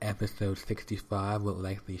episode 65 with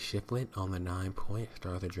Lexi Shifflett on the 9 Point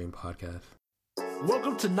Start with a Dream podcast.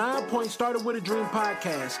 Welcome to 9 Point Started with a Dream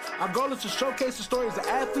podcast. Our goal is to showcase the stories of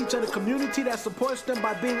athletes and the community that supports them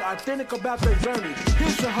by being authentic about their journey.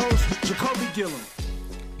 Here's your host, Jacoby Gillum.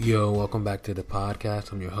 Yo, welcome back to the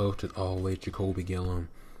podcast. I'm your host, as always, Jacoby Gillum.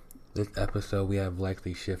 This episode, we have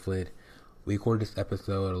Lexi Shifflett. We recorded this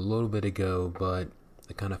episode a little bit ago, but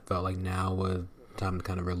it kind of felt like now was time to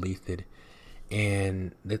kind of release it.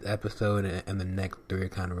 And this episode and the next three are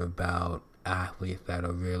kind of about athletes that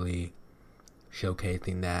are really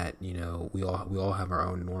showcasing that, you know, we all have our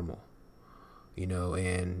own normal, you know,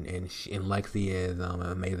 and Lexi is an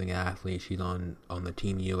amazing athlete. She's on the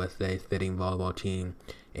Team USA sitting volleyball team,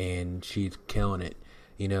 and she's killing it,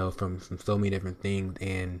 you know, from so many different things.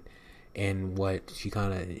 And what she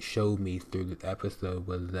kind of showed me through this episode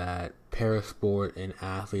was that parasport and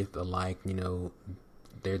athletes alike, you know,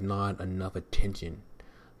 there's not enough attention,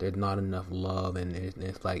 there's not enough love, and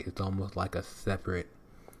it's almost like a separate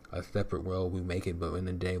world we make it, but in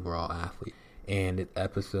the day we're all athletes. And this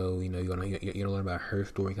episode, you know, you're gonna learn about her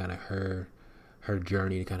story, kind of her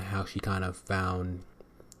journey, kind of how she kind of found,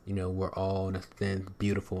 you know, we're all in a sense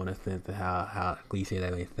beautiful in a sense of how cliche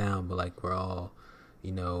that may sound, but like we're all,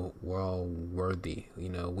 you know, we're all worthy. You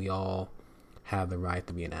know, we all have the right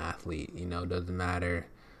to be an athlete. You know, doesn't matter,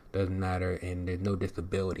 and there's no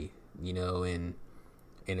disability. You know, and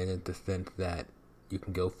it's the sense that you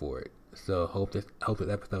can go for it. So hope this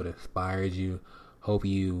episode inspires you. Hope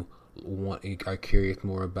you are curious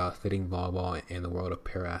more about sitting volleyball in the world of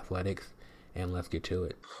para-athletics, and let's get to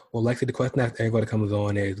it. Well, Lexi, the question that everybody comes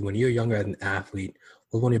on is, when you're younger as an athlete,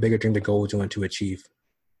 what's one of your bigger dreams or goals you want to achieve?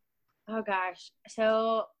 Oh gosh.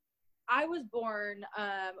 So I was born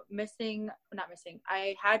not missing.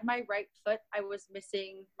 I had my right foot. I was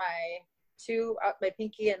missing my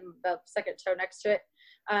pinky and the second toe next to it.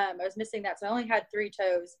 I was missing that. So I only had 3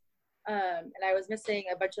 toes. And I was missing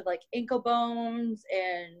a bunch of like ankle bones,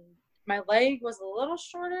 and my leg was a little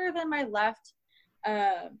shorter than my left.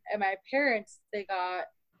 And my parents, they got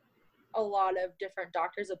a lot of different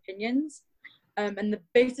doctors' opinions. And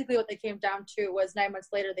basically what they came down to was 9 months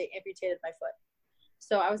later, they amputated my foot.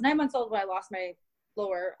 So I was 9 months old when I lost my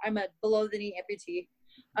lower. I'm a below the knee amputee.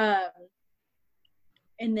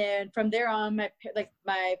 And then from there on, my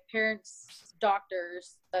parents'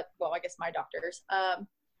 doctors, I guess my doctors,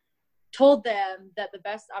 told them that the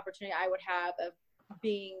best opportunity I would have of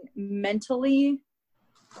being mentally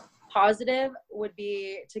positive would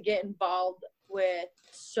be to get involved with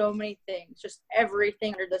so many things, just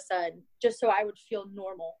everything under the sun, just so I would feel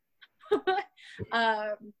normal.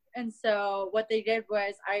 And so what they did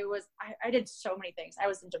was I did so many things. I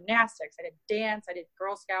was in gymnastics, I did dance, I did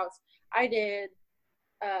Girl Scouts, I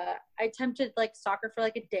attempted like soccer for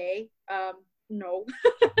like a day. No.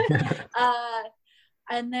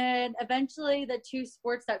 And then eventually the 2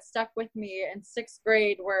 sports that stuck with me in 6th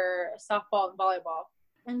grade were softball and volleyball.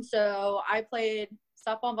 And so I played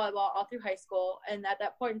softball and volleyball all through high school. And at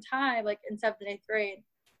that point in time, like in 7th and 8th grade,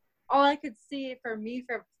 all I could see for me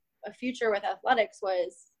for a future with athletics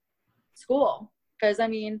was school. Because I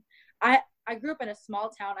mean, I grew up in a small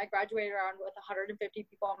town. I graduated around with 150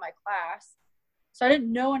 people in my class. So I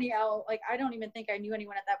didn't know any else. Like, I don't even think I knew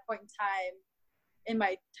anyone at that point in time in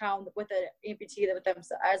my town with an amputee with them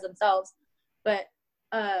as themselves. But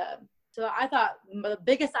so I thought the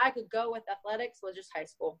biggest I could go with athletics was just high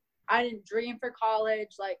school. I didn't dream for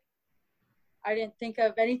college. Like, I didn't think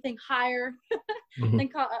of anything higher than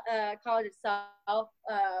college itself.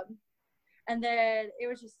 And then it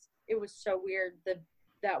was so weird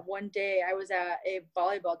that one day I was at a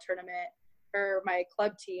volleyball tournament for my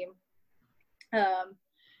club team, and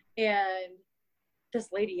this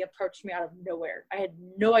lady approached me out of nowhere. I had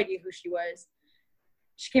no idea who she was.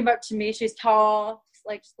 She came up to me. She's tall,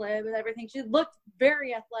 like slim and everything. She looked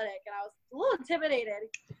very athletic, and I was a little intimidated.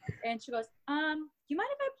 And she goes, "You mind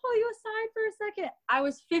if I pull you aside for a second?" I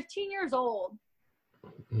was 15 years old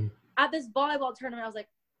at this volleyball tournament. I was like,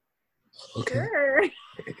 "Sure."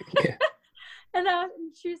 Yeah. And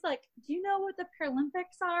she's like, "Do you know what the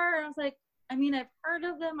Paralympics are?" And I was like, "I mean, I've heard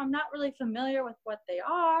of them. I'm not really familiar with what they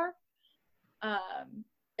are."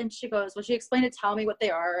 And she goes, well, she explained to tell me what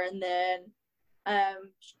they are. And then,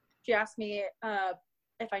 she asked me,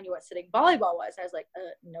 if I knew what sitting volleyball was. I was like,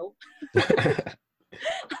 nope. I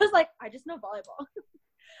was like, I just know volleyball.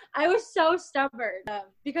 I was so stubborn,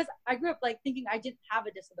 because I grew up like thinking I didn't have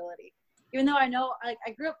a disability, even though I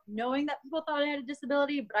grew up knowing that people thought I had a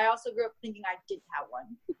disability, but I also grew up thinking I didn't have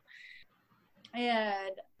one.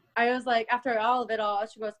 And I was like, after all of it all,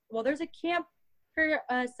 she goes, well, there's a camp for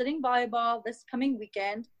sitting volleyball this coming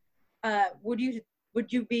weekend. Would you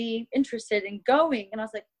would you be interested in going? And I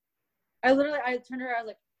was like, I turned around, I was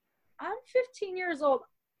like, I'm 15 years old.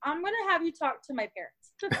 I'm going to have you talk to my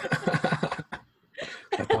parents.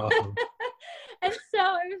 That's awesome. And so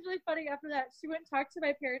it was really funny. After that, she went and talked to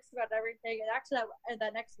my parents about everything. And actually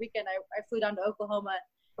that next weekend, I flew down to Oklahoma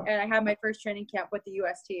and I had my first training camp with the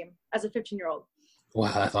U.S. team as a 15-year-old.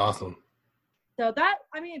 Wow, that's awesome. So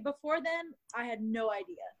before then, I had no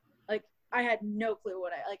idea. Like, I had no clue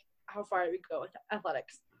how far I would go with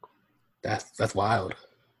athletics. That's wild.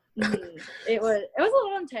 It was a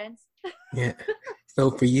little intense. Yeah. So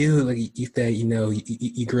for you, like you said,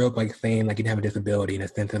 you grew up like saying like you have a disability in a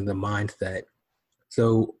sense of the mindset.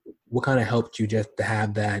 So what kind of helped you just to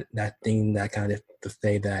have that thing that kind of to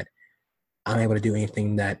say that I'm able to do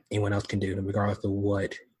anything that anyone else can do, regardless of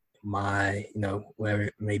what my, whatever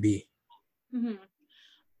it may be?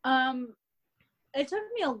 It took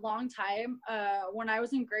me a long time. When I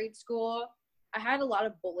was in grade school, I had a lot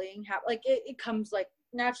of bullying happen. Like it comes like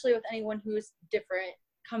naturally with anyone who's different,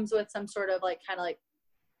 comes with some sort of like kind of like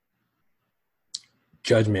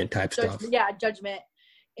judgment type stuff. Yeah, judgment.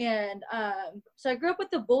 And so I grew up with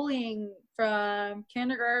the bullying from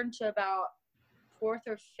kindergarten to about 4th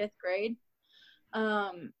or 5th grade.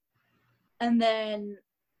 And then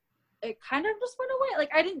it kind of just went away.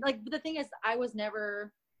 Like I didn't like, but the thing is, I was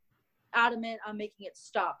never adamant on making it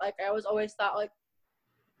stop. Like I was always thought like,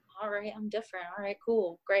 all right, I'm different. All right,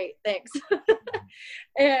 cool. Great. Thanks.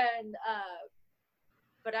 And,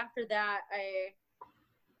 but after that, I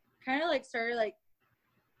kind of like started like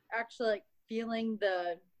actually like feeling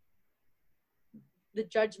the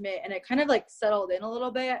judgment, and it kind of like settled in a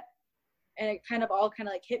little bit, and it kind of all kind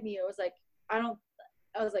of like hit me. It was like, I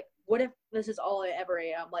was like, what if this is all I ever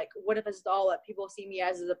am? Like, what if this is all that people see me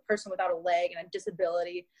as a person without a leg and a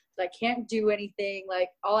disability, that I can't do anything, like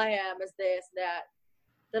all I am is this, that,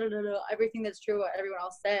 everything that's true, what everyone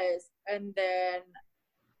else says. And then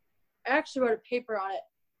I actually wrote a paper on it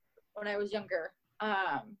when I was younger.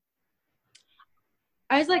 I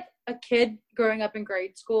was like a kid growing up in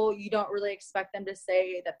grade school. You don't really expect them to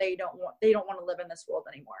say that they don't want to live in this world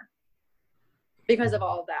anymore because of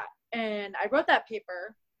all of that. And I wrote that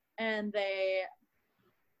paper, and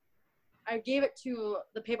I gave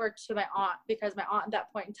the paper to my aunt, because my aunt at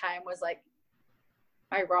that point in time was like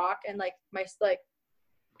my rock and like my like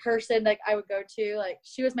person like I would go to. Like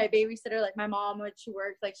she was my babysitter. Like my mom, when she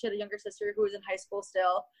worked, like she had a younger sister who was in high school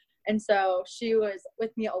still, and so she was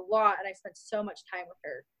with me a lot, and I spent so much time with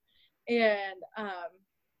her. And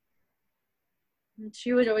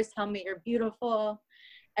she would always tell me, you're beautiful.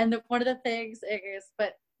 And one of the things is,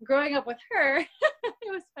 but growing up with her, it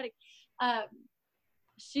was funny.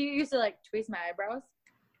 She used to like tweeze my eyebrows,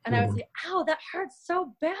 and I would say, ow, that hurts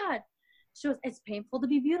so bad. She goes, it's painful to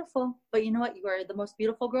be beautiful, but you know what? You are the most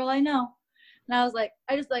beautiful girl I know. And I was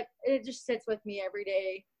like, it just sits with me every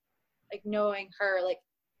day, like knowing her, like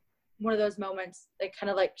one of those moments, like kind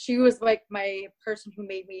of like she was like my person who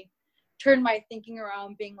made me turn my thinking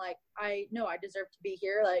around, being like, I know I deserve to be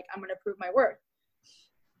here. Like I'm going to prove my worth.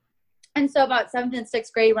 And so about 7th and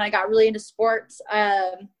 6th grade, when I got really into sports,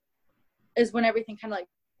 is when everything kind of like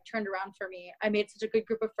turned around for me. I made such a good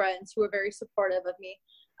group of friends who were very supportive of me.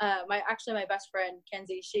 My best friend,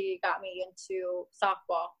 Kenzie, she got me into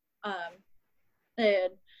softball.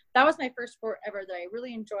 And that was my first sport ever that I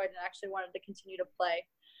really enjoyed and actually wanted to continue to play.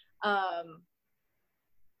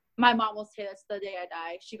 My mom will say this the day I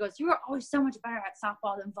die. She goes, you were always so much better at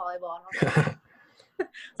softball than volleyball. And I was like,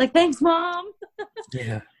 it's like, thanks, Mom.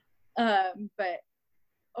 Yeah. But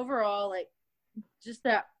overall, like just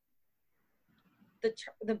that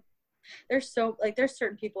there's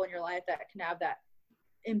certain people in your life that can have that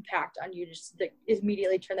impact on you, just like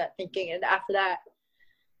immediately turn that thinking. And after that,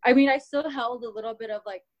 I mean, I still held a little bit of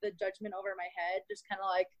like the judgment over my head, just kind of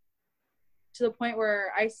like to the point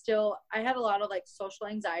where I had a lot of like social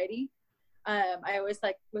anxiety. I always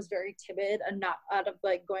like was very timid and not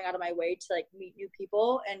going out of my way to like meet new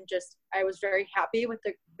people, and just I was very happy with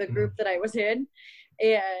the group that I was in.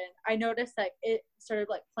 And I noticed that it started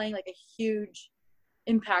like playing like a huge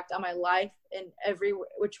impact on my life in every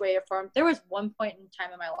which way or form. There was one point in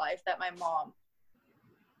time in my life that my mom,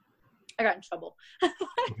 I got in trouble,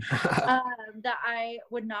 that I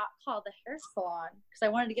would not call the hair salon because I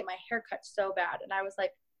wanted to get my hair cut so bad. And I was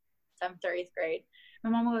like 7th or 8th grade. My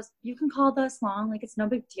mom goes, you can call the salon, like it's no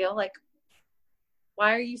big deal. Like,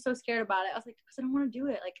 why are you so scared about it? I was like, because I don't want to do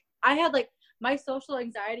it. Like I had like my social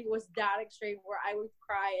anxiety was that extreme where I would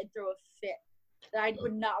cry and throw a fit, that I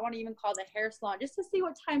would not want to even call the hair salon just to see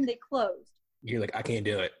what time they closed. You're like, I can't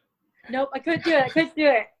do it. Nope, I couldn't do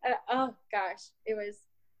it. Oh gosh, it was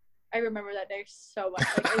I remember that day so much.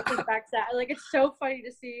 Like, it goes back to that. Like, it's so funny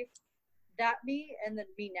to see that me and then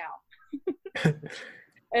me now.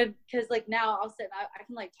 And because, like, now I'll sit and I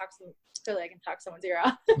can, like, I can talk someone's ear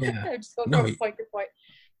out. Yeah. Just go from point to point.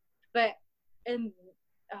 But, and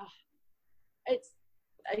I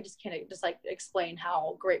just can't just, like, explain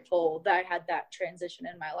how grateful that I had that transition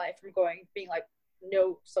in my life from being, like,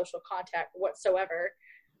 no social contact whatsoever.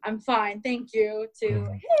 I'm fine, thank you, to, hey,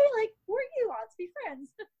 like, who are you? Let's be friends.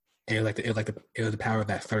 And it was the power of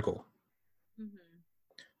that circle. Mm-hmm.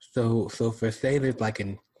 So for say there's like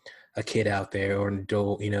a kid out there or an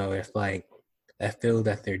adult, it's like that feels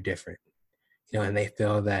that they're different, and they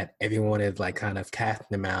feel that everyone is like kind of casting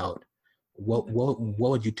them out. What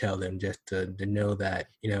would you tell them just to know that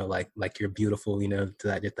like you're beautiful, to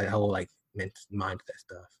that, just that whole like mindset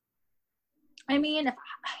stuff? I mean,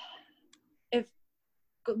 if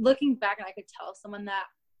looking back and I could tell someone that,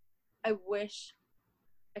 I wish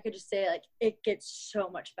I could just say, like, it gets so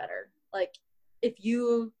much better. Like, if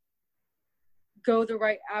you go the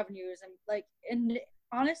right avenues and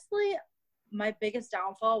honestly, my biggest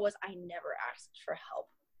downfall was I never asked for help.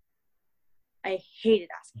 I hated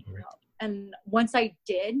asking for help. And once I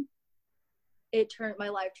did, my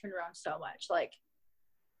life turned around so much. Like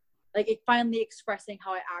it finally expressing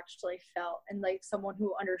how I actually felt, and like someone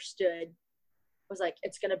who understood was like,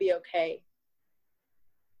 it's going to be okay.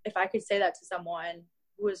 If I could say that to someone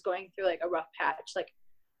who was going through like a rough patch, like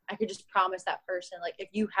I could just promise that person, like, if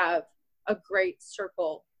you have a great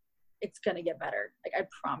circle, it's going to get better. Like, I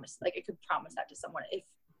promise, like I could promise that to someone. If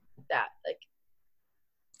that, like,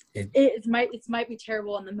 it might be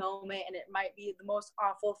terrible in the moment, and it might be the most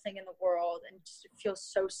awful thing in the world, and just feel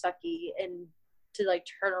so sucky, and to like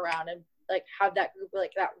turn around and like have that group,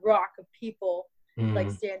 like that rock of people,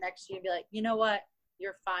 like stand next to you and be like, you know what,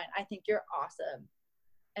 you're fine. I think you're awesome.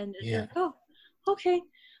 And just be like, oh, okay,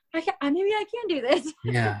 maybe I can do this.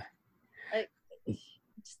 Yeah. Like,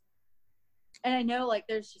 and I know, like,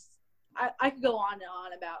 there's just, I could go on and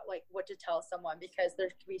on about like what to tell someone, because there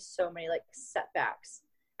could be so many like setbacks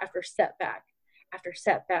after setback after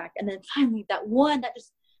setback, and then finally that one that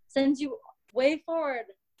just sends you way forward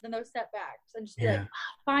than those setbacks, and just be like,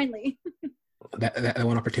 finally. that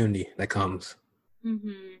one opportunity that comes.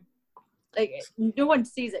 Like, no one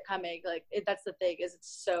sees it coming. Like, that's the thing, is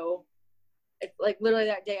it's like literally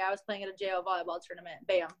that day I was playing at a JO volleyball tournament,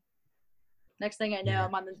 bam, next thing I know,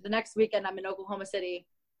 I'm on the next weekend I'm in Oklahoma City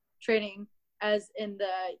training as in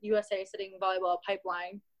the USA sitting volleyball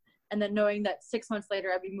pipeline. And then knowing that 6 months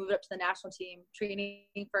later, I'd be moved up to the national team, training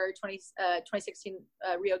for 2016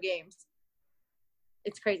 Rio Games.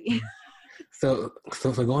 It's crazy. So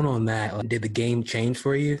going on that, did the game change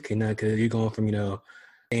for you? Because you're going from,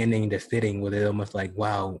 standing to sitting. Was it almost like,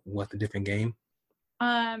 wow, what's a different game?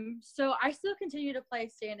 So I still continue to play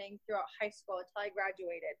standing throughout high school until I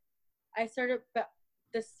graduated. I started, but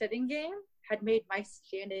the sitting game had made my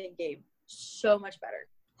standing game so much better.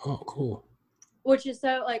 Oh, cool. Which is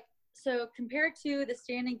so compared to the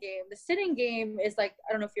standing game, the sitting game is like,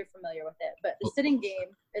 I don't know if you're familiar with it, but the sitting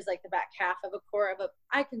game is like the back half of a court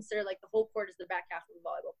I consider like the whole court is the back half of a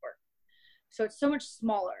volleyball court. So it's so much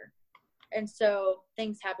smaller. And so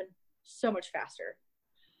things happen so much faster.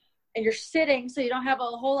 And you're sitting, so you don't have a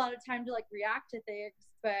whole lot of time to like react to things,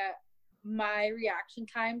 but my reaction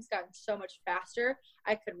times gotten so much faster.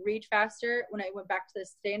 I could read faster when I went back to the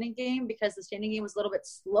standing game, because the standing game was a little bit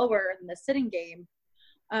slower than the sitting game.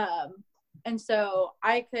 And so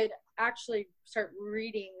I could actually start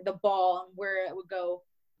reading the ball and where it would go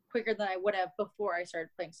quicker than I would have before I started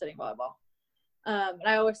playing sitting volleyball. And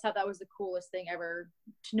I always thought that was the coolest thing ever,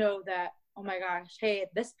 to know that, oh my gosh, hey,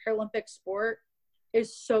 this Paralympic sport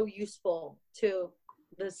is so useful to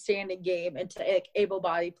the standing game and to like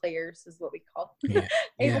able-bodied players, is what we call them.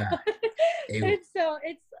 And so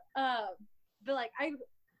it's but like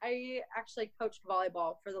I actually coached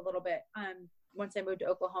volleyball for the little bit once I moved to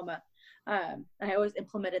Oklahoma, and I always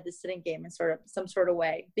implemented the sitting game in some sort of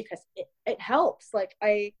way, because it helps. Like,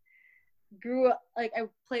 I grew up, like I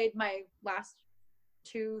played my last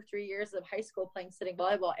 2-3 years of high school playing sitting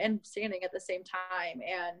volleyball and standing at the same time,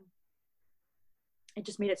 and it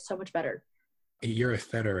just made it so much better. You're a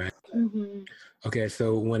setter, right? Okay,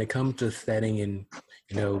 so when it comes to setting and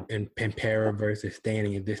and para versus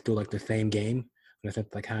standing, is this still like the same game? In a sense,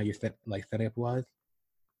 like how you setting up was?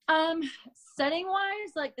 Setting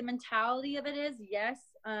wise, like the mentality of it is, yes,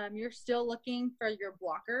 you're still looking for your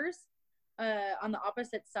blockers on the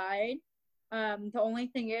opposite side. The only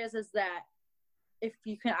thing is that if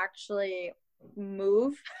you can actually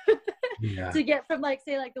move to get from like,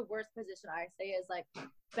 say, like the worst position I say is like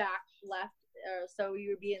back left, so you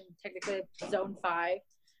would be in technically zone 5,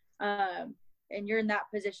 and you're in that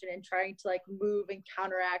position and trying to like move and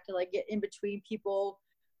counteract and like get in between people,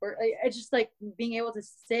 or it's just like being able to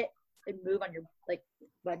sit and move on your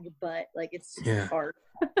butt, like it's hard.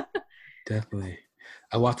 Definitely.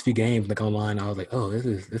 I watched a few games like online. I was like, oh, this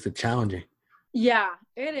is challenging. Yeah,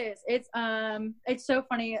 it is. It's so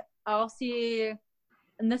funny. I'll see,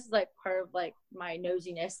 and this is like part of like my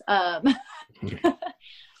nosiness. I'll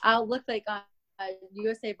look like on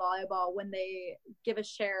USA Volleyball when they give a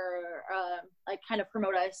share, like kind of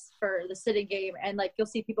promote us for the sitting game, and like you'll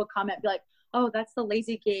see people comment, be like, "Oh, that's the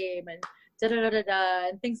lazy game," and da da da da da,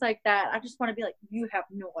 and things like that. I just want to be like, you have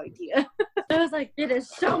no idea. I was like, it is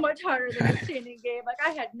so much harder than a standing game. Like I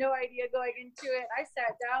had no idea going into it. I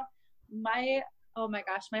sat down. Oh my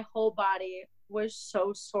gosh, my whole body was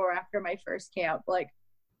so sore after my first camp. Like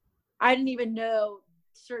I didn't even know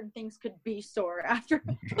certain things could be sore after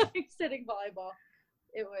like sitting volleyball.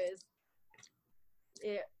 It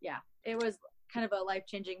was kind of a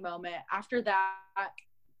life-changing moment. After that,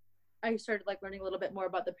 I started like learning a little bit more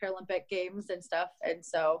about the Paralympic games and stuff. And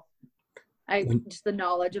so just the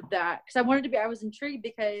knowledge of that, because I was intrigued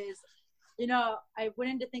because, you know, I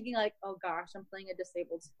went into thinking like, oh gosh, I'm playing a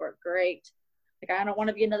disabled sport. Great. Like, I don't want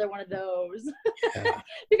to be another one of those. Yeah.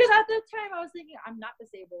 Because at the time I was thinking I'm not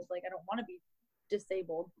disabled. Like, I don't want to be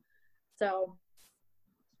disabled. So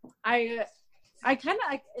I kind of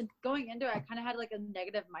like going into it, I kind of had like a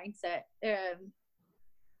negative mindset. And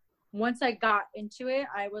once I got into it,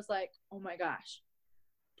 I was like, oh my gosh,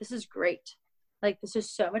 this is great. Like, this is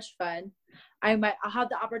so much fun. I'll have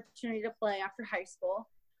the opportunity to play after high school.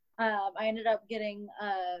 I ended up getting,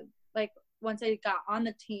 once I got on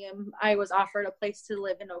the team, I was offered a place to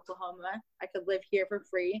live in Oklahoma. I could live here for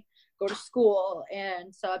free, go to school.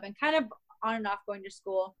 And so I've been kind of on and off going to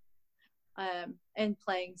school, and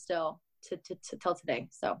playing still till today.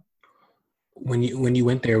 So when you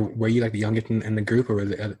went there, were you like the youngest in the group, or was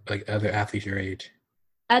it like other athletes your age?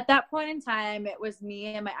 At that point in time, it was me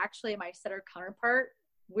and my setter counterpart.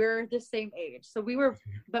 We're the same age. So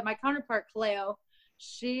but my counterpart, Kaleo,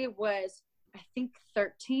 she was, I think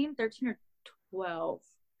 13 or 12.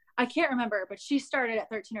 I can't remember, but she started at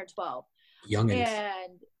 13 or 12. Youngins.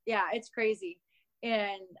 And yeah, it's crazy.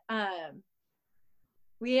 And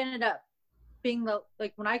we ended up being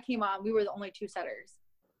when I came on, we were the only two setters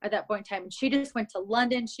at that point in time. And she just went to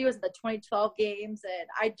London. She was at the 2012 games, and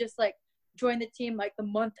I just like joined the team like the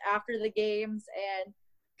month after the games, and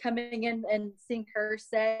coming in and seeing her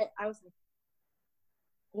set, I was like,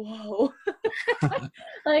 whoa.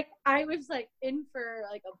 Like I was like in for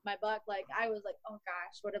like my buck. Like I was like, oh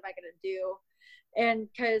gosh, what am I gonna do? And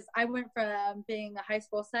because I went from being a high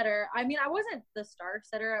school setter, I mean, I wasn't the star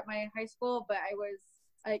setter at my high school, but I was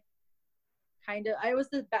like I was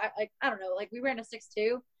the back, like I don't know, like we ran a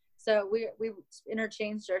 6-2, so we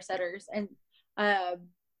interchanged our setters, and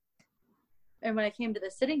when I came to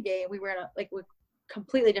the sitting game, we were in with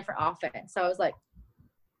completely different offense. So I was like,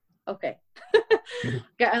 okay.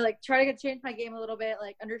 I like try to change my game a little bit,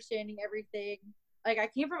 like understanding everything. Like I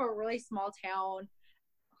came from a really small town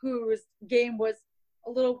whose game was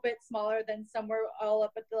a little bit smaller than somewhere all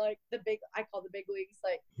up at the big, I call the big leagues.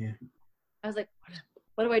 Like, yeah. I was like,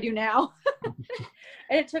 what do I do now?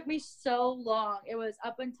 And it took me so long. It was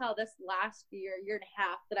up until this last year and a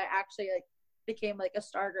half that I actually like became like a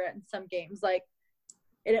starter in some games. Like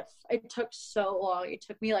it took so long. It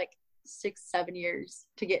took me like 6-7 years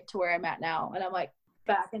to get to where I'm at now. And I'm like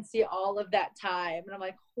back and see all of that time. And I'm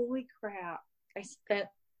like, holy crap. I spent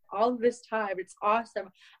all of this time. It's awesome.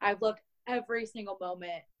 I've loved every single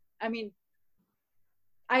moment. I mean,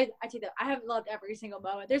 I take that. I haven't loved every single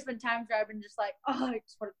moment. There's been times where I've been just like, oh, I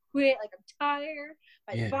just want to quit. Like I'm tired.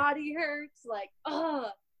 My body hurts. Like, oh,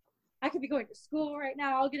 I could be going to school right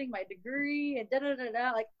now, getting my degree and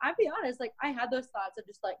da-da-da-da. Like, I'll be honest, like, I had those thoughts of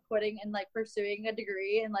just, like, quitting and, like, pursuing a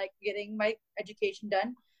degree and, like, getting my education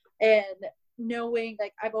done. And knowing,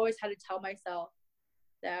 like, I've always had to tell myself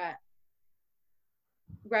that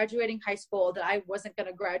graduating high school, that I wasn't going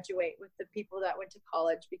to graduate with the people that went to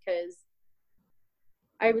college because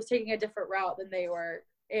I was taking a different route than they were.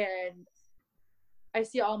 And I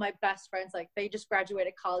see all my best friends, like, they just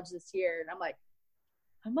graduated college this year. And I'm like,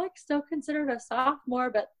 still considered a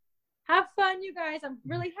sophomore, but have fun, you guys. I'm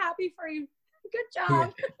really happy for you. Good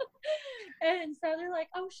job. And so they're like,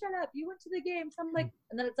 oh, shut up. You went to the game. So I'm like,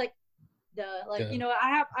 and then it's like, you know,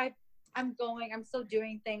 I'm still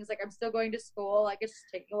doing things. Like, I'm still going to school. Like, it's just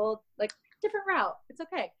taking a little, like, different route. It's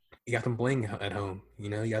okay. You got them bling at home, you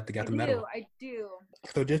know, you got the medal. I do.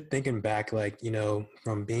 So just thinking back, like, you know,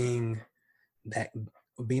 from being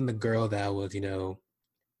the girl that was, you know,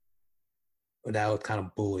 that was kind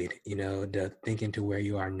of bullied, to think into where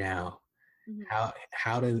you are now. Mm-hmm.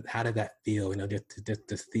 How did that feel, just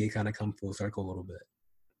to see it kind of come full circle a little bit?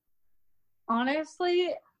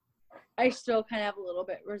 Honestly, I still kind of have a little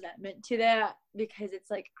bit resentment to that, because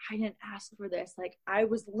it's like, I didn't ask for this. Like, I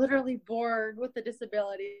was literally born with a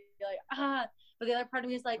disability. But the other part of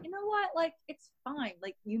me is like, you know what? Like, it's fine.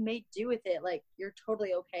 Like, you made do with it. Like, you're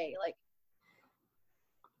totally okay. Like,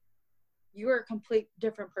 you are a complete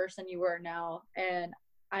different person you are now. And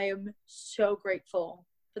I am so grateful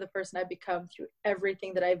for the person I've become through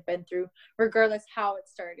everything that I've been through, regardless how it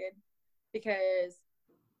started. Because,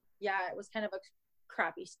 yeah, it was kind of a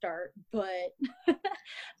crappy start, but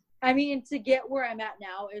I mean, to get where I'm at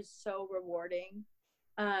now is so rewarding.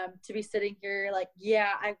 To be sitting here, like,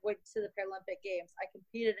 yeah, I went to the Paralympic Games. I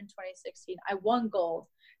competed in 2016. I won gold.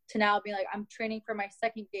 To now being like, I'm training for my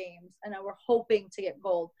second games, and we're hoping to get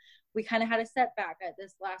gold. We kind of had a setback at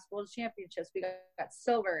this last World Championships. We got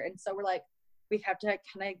silver, and so we're like, we have to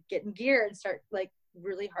kind of get in gear and start like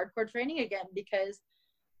really hardcore training again, because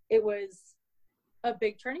it was a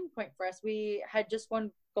big turning point for us. We had just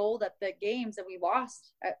won gold at the games, and we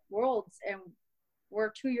lost at Worlds, and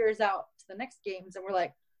we're 2 years out to the next games, and we're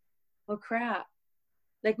like, oh crap,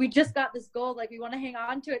 like we just got this gold, like we want to hang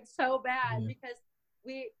on to it so bad, because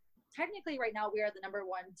we technically right now we are the number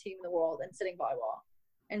one team in the world in sitting volleyball.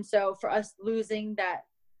 And so for us losing that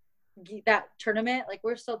tournament, like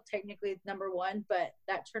we're still technically number one, but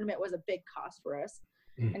that tournament was a big cost for us.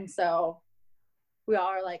 And so we all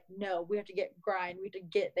are like, no, we have to grind. We have to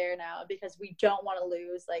get there now, because we don't want to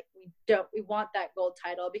lose. Like we want that gold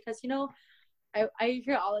title, because, I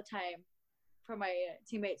hear all the time from my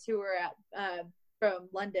teammates who were from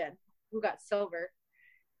London who got silver.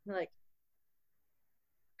 They're like,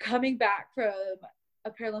 coming back from a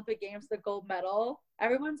Paralympic Games, the gold medal,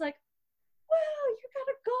 everyone's like, wow, you got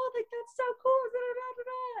a gold. Like, that's so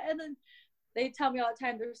cool. And then they tell me all the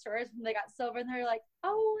time their stories when they got silver, and they're like,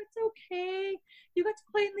 oh, it's okay. You got to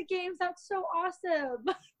play in the games. That's so awesome.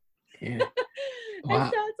 Yeah. Wow.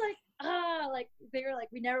 And so it's like, they were like,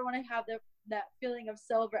 we never want to have that feeling of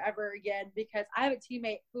silver ever again, because I have a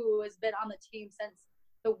teammate who has been on the team since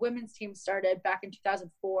the women's team started back in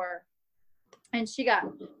 2004. And she got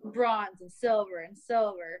bronze and silver,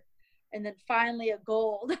 and then finally a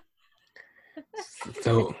gold.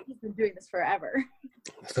 So he's been doing this forever.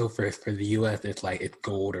 So for the US, it's like it's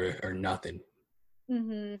gold or nothing.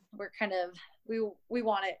 Mm-hmm. We're kind of we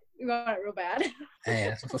want it. We want it real bad. Hey,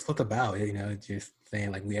 that's what it's about. Just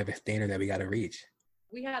saying, like, we have a standard that we got to reach.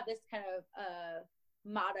 We have this kind of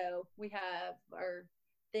motto. We have our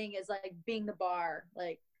thing is like being the bar.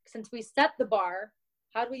 Like, since we set the bar,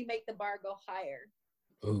 how do we make the bar go higher?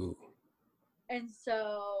 Ooh. And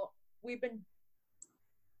so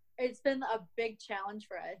it's been a big challenge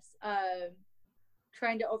for us,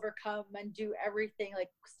 trying to overcome and do everything like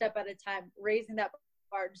step at a time, raising that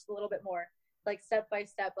bar just a little bit more, like step by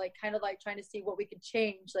step, like kind of like trying to see what we could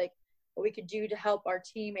change, like what we could do to help our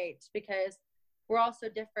teammates, because we're all so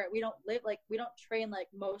different. We don't train like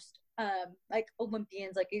most like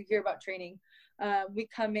Olympians, like you hear about training. We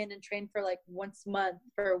come in and train for like once a month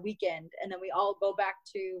for a weekend, and then we all go back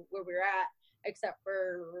to where we're at, except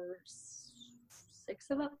for six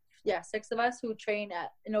of us who train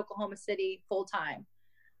in Oklahoma City full time.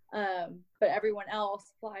 But everyone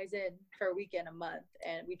else flies in for a weekend a month,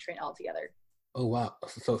 and we train all together. Oh wow!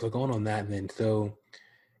 So going on that then, so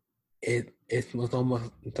this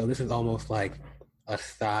is almost like a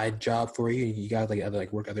side job for you. You guys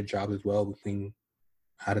work other jobs as well between.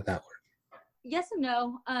 How did that work? Yes and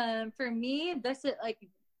no. For me, this is like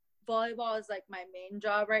volleyball is like my main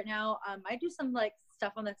job right now. I do some like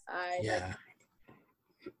stuff on the side. Yeah.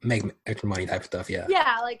 Make extra money type stuff. Yeah.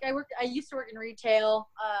 Yeah. Like I used to work in retail.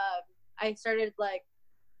 I started I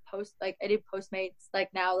do Postmates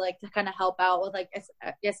now, to kind of help out with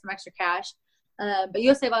get some extra cash. But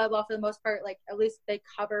USA Volleyball, for the most part, at least they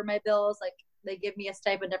cover my bills. They give me a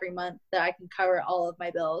stipend every month that I can cover all of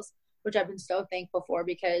my bills, which I've been so thankful for,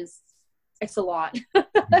 because it's a lot.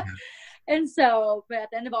 Yeah. And so, but at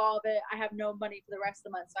the end of all of it, I have no money for the rest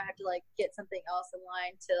of the month. So I have to get something else in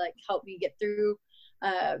line to help me get through.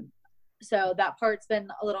 So that part's been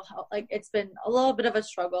it's been a little bit of a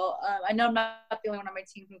struggle. I know I'm not the only one on my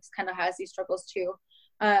team who kind of has these struggles too.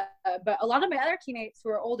 But a lot of my other teammates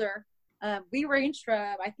who are older, we range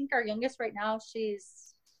from, I think our youngest right now,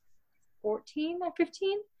 she's 14 or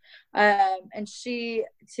 15. And she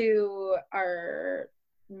to our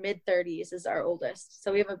mid 30s is our oldest.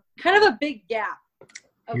 So we have a kind of a big gap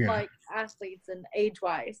of athletes and age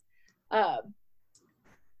wise.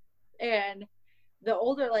 And the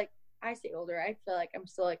older, I say older. I feel like I'm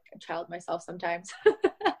still like a child myself sometimes. Aren't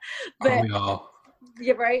But we all?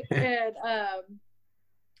 yeah, right. And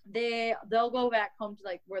they'll go back home to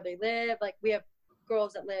like where they live. Like we have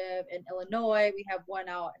girls that live in Illinois. We have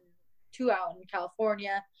two out in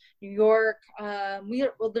California, New York.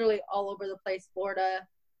 We're literally all over the place. Florida.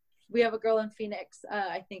 We have a girl in Phoenix.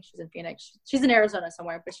 I think she's in Phoenix. She's in Arizona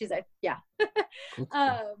somewhere, but she's like, yeah.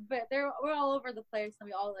 But we're all over the place, and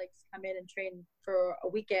we all like come in and train for a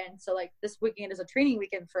weekend. So like this weekend is a training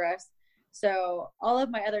weekend for us. So all of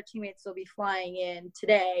my other teammates will be flying in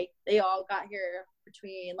today. They all got here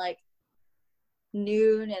between like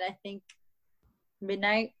noon and I think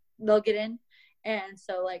midnight. They'll get in. And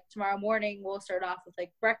so like tomorrow morning we'll start off with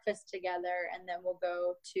like breakfast together, and then we'll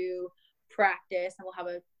go to practice, and we'll have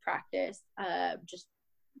a practice, just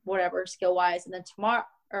whatever skill wise. And then tomorrow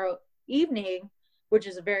or evening, which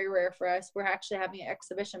is very rare for us, we're actually having an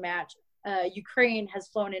exhibition match. Ukraine has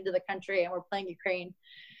flown into the country, and we're playing Ukraine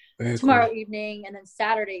tomorrow evening, and then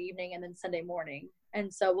Saturday evening, and then Sunday morning.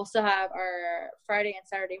 And so we'll still have our Friday and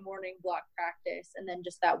Saturday morning block practice, and then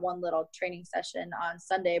just that one little training session on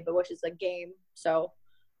Sunday, but which is a game. So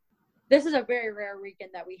this is a very rare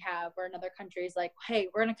weekend that we have where another country is like, hey,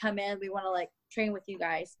 we're going to come in. We want to like train with you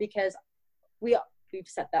guys, because we've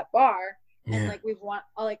set that bar. Yeah. And like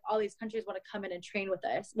all these countries want to come in and train with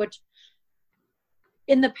us, which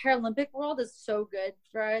in the Paralympic world is so good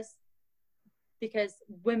for us, because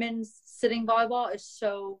women's sitting volleyball is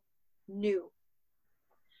so new,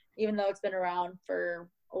 even though it's been around for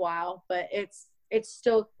a while, but it's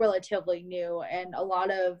still relatively new. And a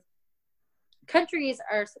lot of countries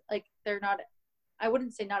are like, they're not, I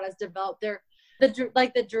wouldn't say not as developed. They're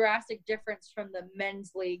the drastic difference from the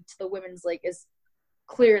men's league to the women's league is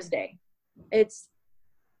clear as day. It's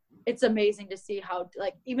amazing to see how,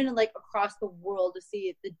 like, even like across the world, to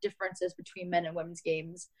see the differences between men and women's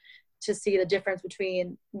games, to see the difference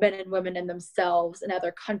between men and women and themselves in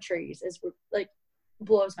other countries is like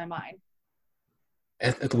blows my mind.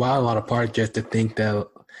 It's wild on a part just to think that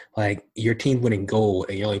like your team winning gold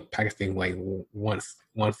and you're only practicing like once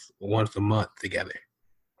a month together.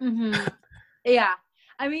 Mm-hmm. Yeah,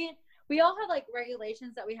 I mean, we all have like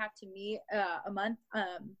regulations that we have to meet a month.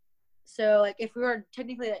 So like if we were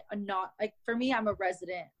technically for me, I'm a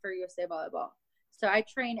resident for USA Volleyball. So I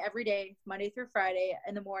train every day, Monday through Friday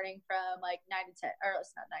in the morning from like 9 to 10, or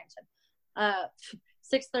it's not 9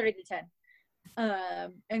 to 10, 6:30 to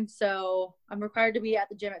 10. And so I'm required to be at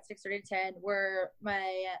the gym at 6:30 to 10, where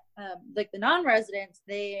my like the non-residents,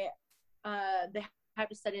 they have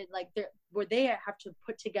to set in like where they have to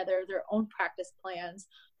put together their own practice plans.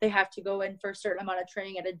 They have to go in for a certain amount of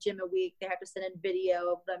training at a gym a week. They have to send in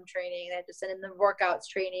video of them training. They have to send in the workouts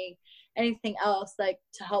training, anything else like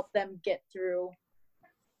to help them get through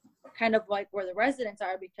kind of like where the residents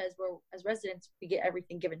are, because as residents, we get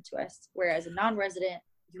everything given to us. Whereas a non-resident,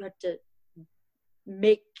 you have to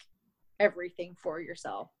make everything for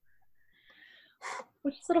yourself,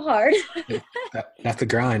 which is a little hard. That's a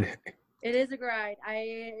grind. It is a grind.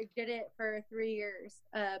 I did it for 3 years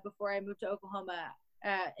before I moved to Oklahoma,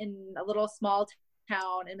 in a little small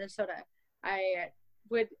town in Minnesota. I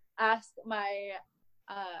would ask my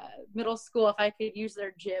middle school if I could use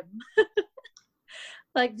their gym.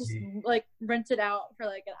 Like just like rent it out for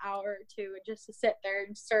like an hour or two, and just to sit there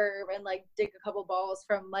and serve and like dig a couple balls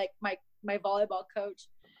from like my volleyball coach,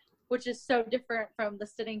 which is so different from the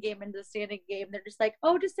sitting game and the standing game. They're just like,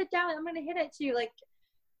 oh, just sit down, I'm gonna hit it to you. Like,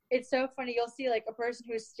 it's so funny. You'll see like a person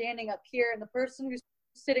who's standing up here, and the person who's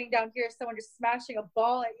sitting down here is someone just smashing a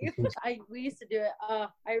ball at you. We used to do it.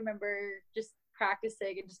 I remember just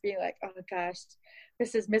practicing and just being like, oh my gosh,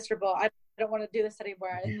 this is miserable. I don't want to do this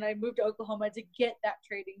anymore. And then I moved to Oklahoma to get that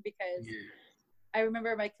training, because I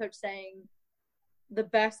remember my coach saying the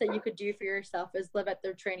best that you could do for yourself is live at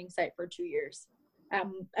their training site for 2 years.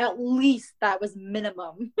 At least that was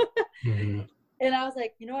minimum. Mm-hmm. And I was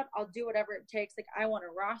like, you know what? I'll do whatever it takes. Like, I want a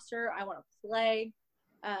roster. I want to play.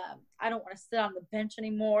 I don't want to sit on the bench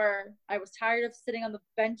anymore. I was tired of sitting on the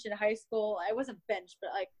bench in high school. I wasn't bench,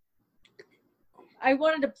 but like, I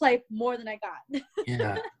wanted to play more than I got.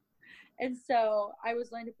 Yeah. And so I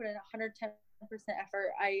was willing to put in 110%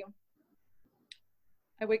 effort. I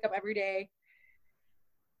wake up every day.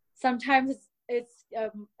 Sometimes it's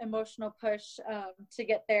emotional push to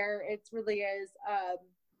get there. It really is.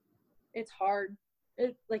 It's hard.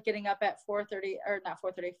 It's like getting up at 4:30 or not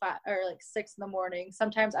 4:35 or like 6 in the morning.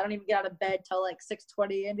 Sometimes I don't even get out of bed till like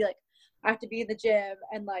 6:20 and be like, I have to be in the gym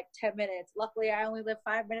in like 10 minutes. Luckily, I only live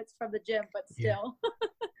 5 minutes from the gym, but still. Yeah,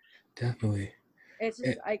 definitely. It's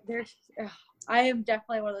just I am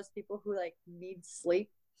definitely one of those people who like needs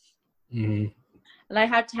sleep. Mm-hmm. And I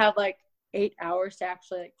had to have like 8 hours to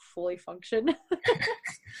actually like fully function.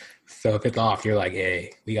 So if it's off, you're like,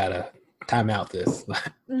 hey, we gotta time out this.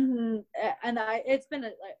 Mm-hmm. And it's been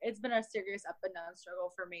a serious up and down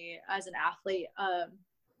struggle for me as an athlete.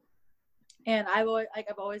 And I've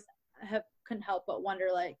always couldn't help but wonder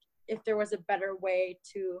like if there was a better way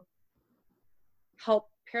to help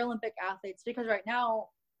Paralympic athletes, because right now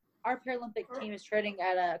our Paralympic team is training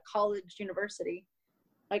at a college university,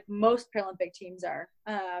 like most Paralympic teams are.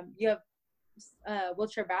 You have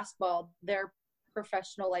wheelchair basketball, they're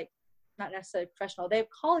professional, like not necessarily professional. They have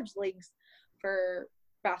college leagues for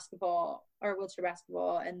basketball or wheelchair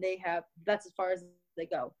basketball, and that's as far as they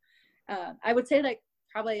go. I would say like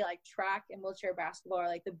probably like track and wheelchair basketball are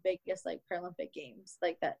like the biggest like Paralympic games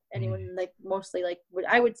like that anyone like mostly like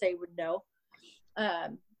I would say would know.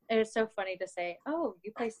 It is so funny to say, oh,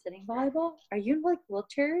 you play sitting volleyball? Are you in like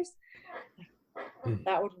wheelchairs?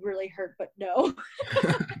 That would really hurt, but no.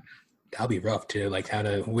 That'll be rough too, like how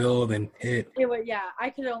to wield and hit. It would, yeah, I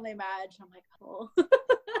could only imagine. I'm like, oh.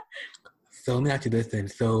 So let me ask you this then.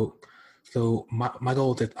 So my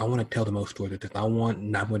goal is I want to tell the most stories of this. I'm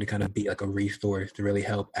going to kind of be like a resource to really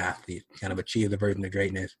help athletes kind of achieve the version of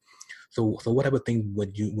greatness. So what type of things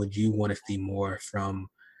would you want to see more from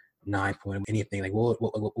 9 Point? Anything like what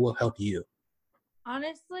will help you?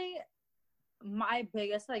 Honestly, my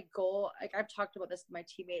biggest like goal, like I've talked about this with my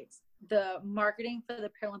teammates, the marketing for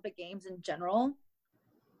the Paralympic Games in general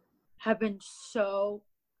have been so,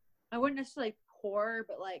 I wouldn't necessarily poor,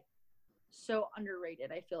 but like so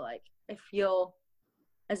underrated. I feel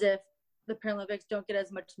as if the Paralympics don't get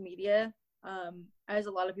as much media as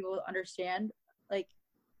a lot of people understand. Like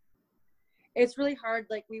it's really hard.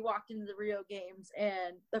 Like we walked into the Rio Games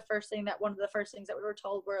and one of the first things that we were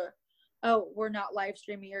told were, oh, we're not live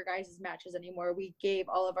streaming your guys' matches anymore. We gave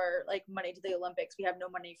all of our like money to the Olympics. We have no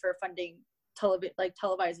money for funding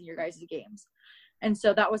televising your guys' games. And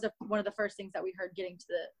so that was one of the first things that we heard getting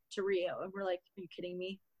to Rio. And we're like, are you kidding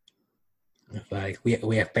me? It's like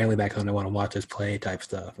we have family back home that want to watch us play type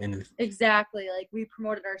stuff. And exactly, like we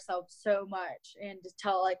promoted ourselves so much, and to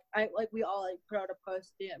tell we all like put out a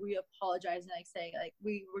post, we apologize and like saying like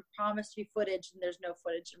we were promised you footage and there's no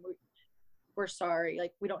footage and we're sorry,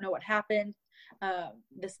 like we don't know what happened,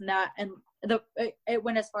 this and that. And it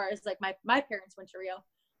went as far as like my parents went to Rio.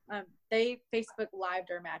 They Facebook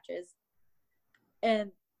lived our matches,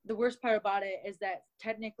 and the worst part about it is that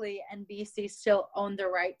technically NBC still owned the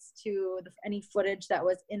rights to any footage that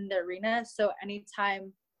was in the arena. So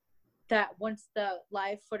anytime that once the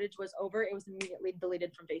live footage was over, it was immediately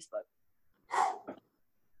deleted from Facebook.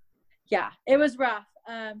 Yeah, it was rough.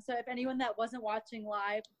 So if anyone that wasn't watching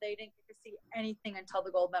live, they didn't get to see anything until the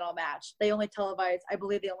gold medal match. I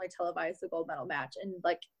believe they only televised the gold medal match in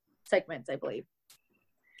like segments, I believe.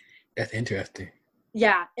 That's interesting.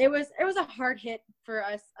 Yeah, it was a hard hit for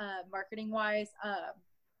us marketing wise.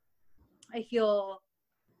 I feel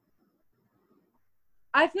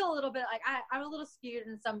a little bit like I'm a little skewed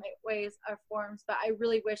in some ways or forms, but I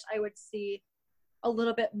really wish I would see a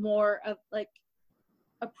little bit more of like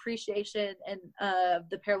appreciation and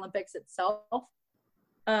the Paralympics itself.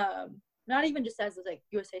 Not even just as like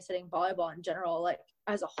USA sitting volleyball in general, like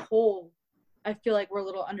as a whole, I feel like we're a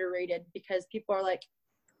little underrated because people are like,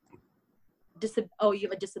 oh, you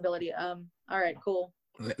have a disability. All right, cool.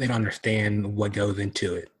 They don't understand what goes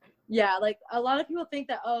into it. Yeah, like a lot of people think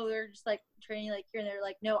that, oh, they're just like training like here and there.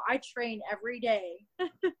 Like, no, I train every day.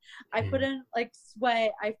 I put in like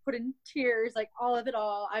sweat. I put in tears, like all of it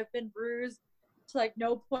all. I've been bruised to like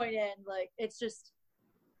no point in. Like it's just,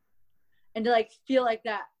 and to like feel like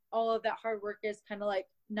that all of that hard work is kind of like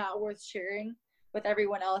not worth sharing with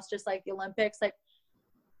everyone else, just like the Olympics. Like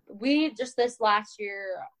we just this last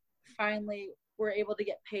year finally were able to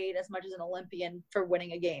get paid as much as an Olympian for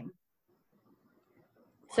winning a game.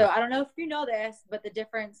 So I don't know if you know this, but the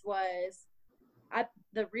difference was at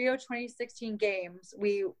the Rio 2016 games,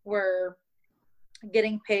 we were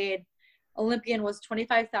getting paid. Olympian was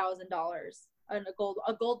 $25,000 and a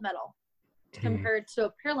gold medal, compared to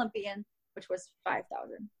a Paralympian, which was $5,000.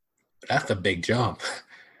 That's a big jump.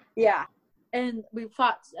 Yeah. And we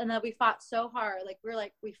fought so hard. Like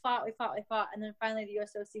we fought, and then finally the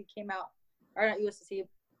USOC came out, or not USOC.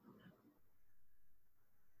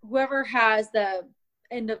 Whoever has the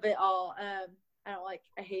end of it all, it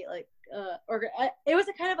was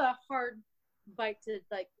a kind of a hard bite to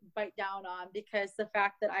like bite down on, because the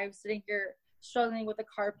fact that I was sitting here struggling with a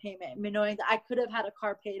car payment, knowing that I could have had a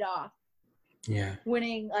car paid off. Yeah.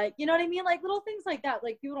 Winning, like, you know what I mean? Like little things like that.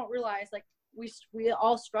 Like people don't realize, like we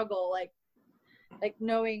all struggle, like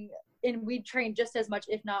knowing, and we train just as much,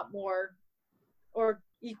 if not more, or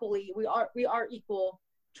equally, we are equal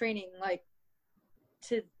training, like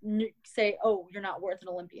to say, oh, you're not worth an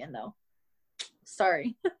Olympian though.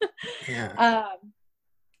 Sorry. Yeah.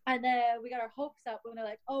 And then we got our hopes up when they're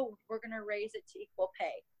like, oh, we're going to raise it to equal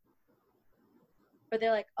pay. But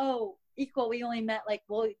they're like, oh, equal, we only meant like,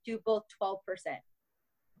 we'll do both 12%.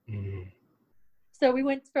 Mm-hmm. So we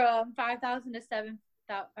went from $5,000 to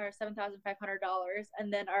 $7,500,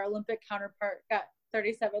 and then our Olympic counterpart got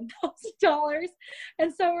 $37,000.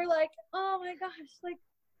 And so we're like, oh my gosh, like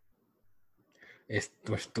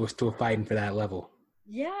we're still fighting for that level.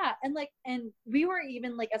 Yeah, and we were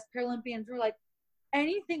even like, as Paralympians, we were like,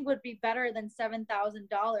 anything would be better than $7,000.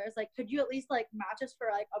 Like, could you at least like match us for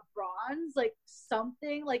like a bronze, like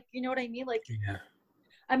something, like, you know what I mean? Like, yeah.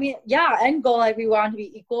 I mean, yeah, end goal, like we want to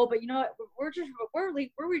be equal, but you know what? We're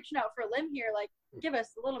reaching out for a limb here. Like, give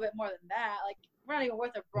us a little bit more than that. Like, we're not even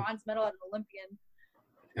worth a bronze medal at an Olympian.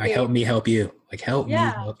 Like, help me help you. Like, help me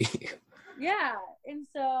help you. Yeah, and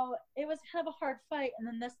so it was kind of a hard fight. And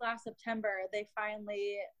then this last September, they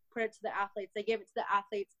finally put it to the athletes. They gave it to the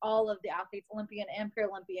athletes, all of the athletes, Olympian and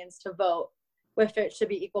Paralympians, to vote if it should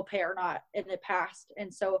be equal pay or not, and it passed.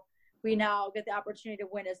 And so we now get the opportunity to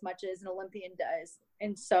win as much as an Olympian does.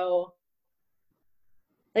 And so,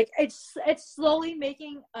 like, it's slowly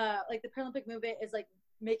making, like, the Paralympic movement is, like,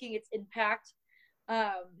 making its impact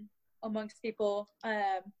amongst people.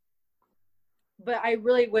 But I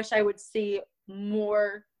really wish I would see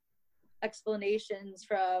more explanations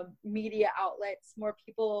from media outlets, more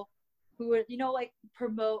people who would, you know, like,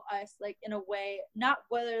 promote us, like, in a way, not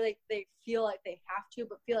whether like they feel like they have to,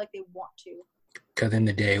 but feel like they want to. Because in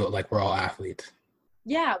the day, like, we're all athletes.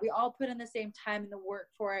 Yeah, we all put in the same time and the work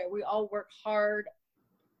for it. We all work hard.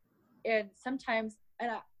 And sometimes, and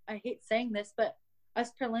I hate saying this, but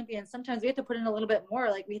us Paralympians, sometimes we have to put in a little bit more.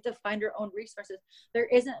 Like, we have to find our own resources. There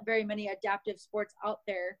isn't very many adaptive sports out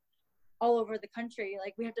there all over the country.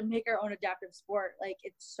 Like, we have to make our own adaptive sport. Like,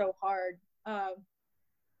 it's so hard. Like,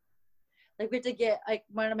 we have to get, like,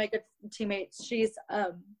 one of my good teammates, she's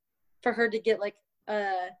for her to get like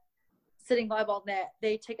a sitting volleyball net,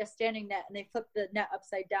 they take a standing net and they flip the net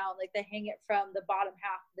upside down. Like, they hang it from the bottom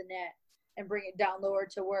half of the net and bring it down lower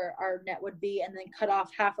to where our net would be, and then cut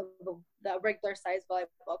off half of the regular size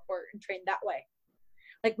volleyball court and train that way.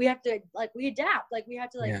 Like, we have to, like, we adapt. Like, we have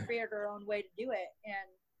to, like, create our own way to do it. And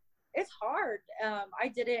it's hard. I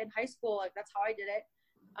did it in high school. Like, that's how I did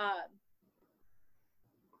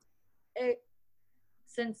it.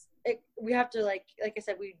 We have to, like I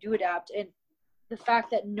said, we do adapt. And the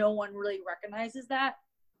fact that no one really recognizes that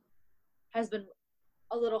has been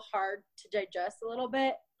a little hard to digest a little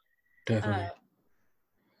bit. Definitely.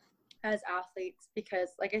 As athletes, because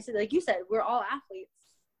like I said, like you said, we're all athletes.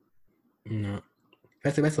 No,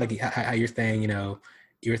 that's like how you're saying, you know,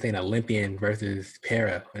 you were saying Olympian versus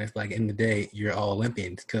para, and it's like, in the day, you're all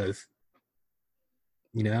Olympians, because,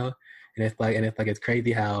 you know, and it's like it's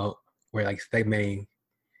crazy how we're like segmenting,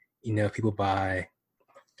 you know, people by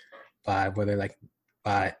whether, like,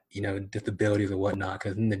 by, you know, disabilities or whatnot,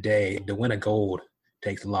 because in the day, to win a gold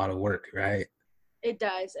takes a lot of work, right? It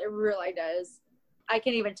does. It really does. I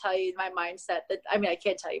can't even tell you my mindset I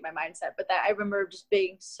can't tell you my mindset, but that I remember just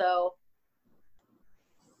being so,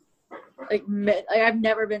 like, I've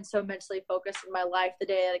never been so mentally focused in my life the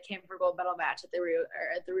day that I came for a gold medal match at the Rio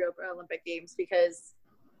Olympic Games, because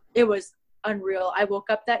it was unreal. I woke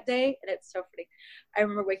up that day, and it's so funny. I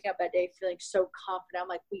remember waking up that day feeling so confident. I'm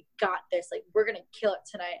like, we got this. Like, we're going to kill it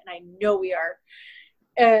tonight. And I know we are.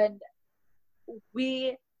 And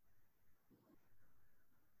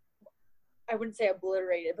I wouldn't say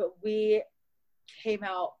obliterated, but we came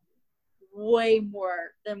out way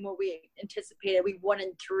more than what we anticipated. We won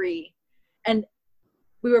in 3. And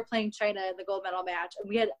we were playing China in the gold medal match, and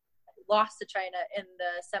we had lost to China in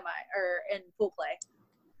the in pool play.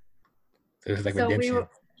 It was like redemption.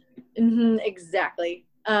 Exactly.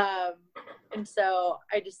 And so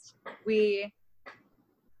I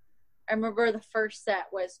remember the first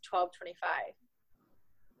set was 12-25. I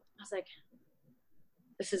was like,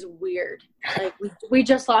 this is weird. Like, we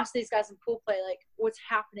just lost these guys in pool play. Like, what's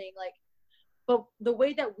happening? Like, but the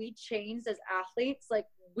way that we changed as athletes, like,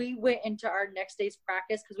 we went into our next day's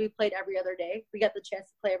practice, because we played every other day. We got the chance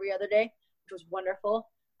to play every other day, which was wonderful.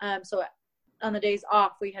 So on the days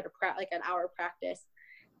off, we had like an hour practice,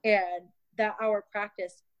 and that hour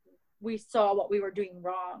practice, we saw what we were doing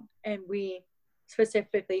wrong, and we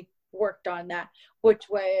specifically worked on that, which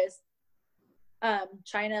was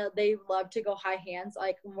China, they love to go high hands.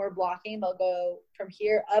 Like, when we're blocking, they'll go from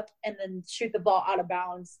here up and then shoot the ball out of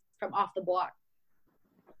bounds from off the block.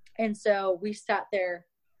 And so we sat there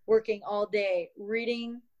working all day,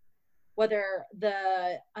 reading whether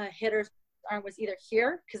the hitter's arm was either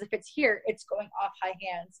here, because if it's here, it's going off high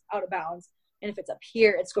hands, out of bounds. And if it's up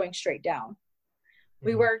here, it's going straight down.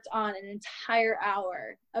 We worked on an entire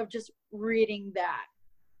hour of just reading that.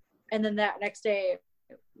 And then that next day,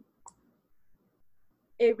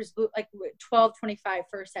 it was like 12:25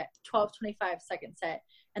 first set, 12:25 second set.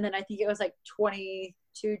 And then I think it was like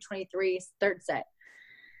 22:23 third set.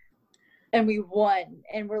 And we won.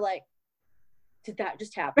 And we're like, did that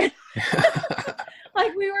just happen?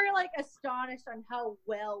 Like, we were like astonished on how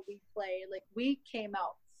well we played. Like, we came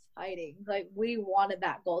out fighting. Like, we wanted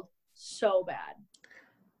that gold so bad.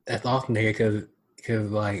 That's awesome to hear,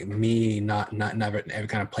 because like me never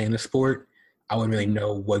kind of playing the sport, I wouldn't really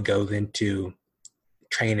know what goes into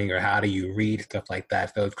training or how do you read stuff like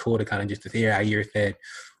that. So it's cool to kind of just to hear how you said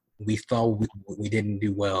we thought we didn't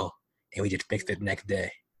do well and we just fixed it the next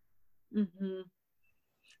day. Mm-hmm.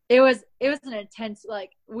 It was an intense,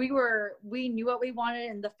 like, we knew what we wanted,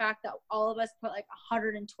 and the fact that all of us put like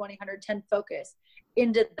 120, 110 focus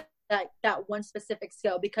into that one specific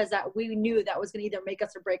skill, because that we knew that was going to either make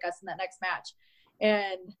us or break us in that next match.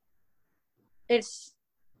 And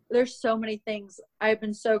there's so many things. I've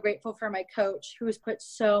been so grateful for my coach, who has put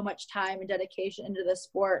so much time and dedication into the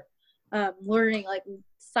sport, learning, like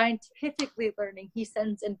scientifically learning. He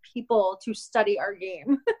sends in people to study our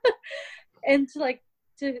game and to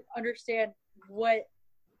understand what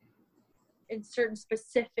in certain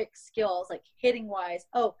specific skills, like hitting wise,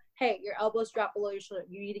 oh, hey, your elbows drop below your shoulder.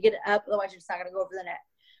 You need to get it up, otherwise you're just not going to go over the net.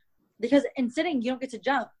 Because in sitting, you don't get to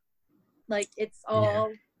jump. Like, it's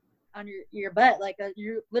all on your butt. Like,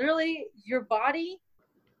 you literally, your body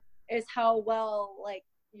is how well, like,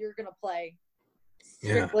 you're going to play.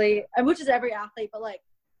 Strictly, which is every athlete, but like,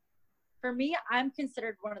 for me, I'm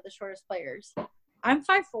considered one of the shortest players. I'm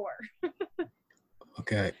 5'4".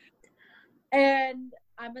 Okay. And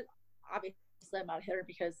obviously I'm not a hitter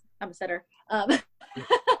because I'm a setter. But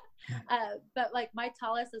like, my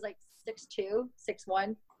tallest is like 6'2",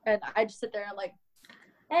 6'1", and I just sit there and I'm like,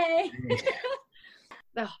 hey.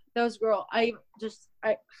 Those girls,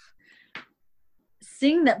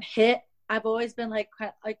 seeing them hit, I've always been like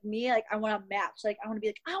me, like, I want to match. Like, I want to be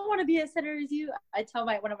like, I want to be a setter as you. I tell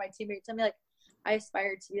one of my teammates, I'm like, I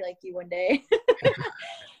aspire to be like you one day.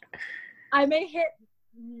 I may hit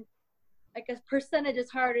like a percentage as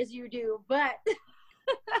hard as you do, but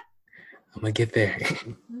I'm gonna get there.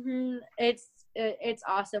 Mm-hmm. It's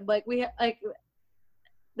awesome. Like, we like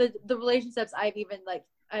the relationships I've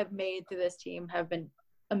made through this team have been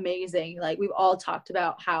amazing. Like, we've all talked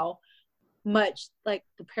about how much like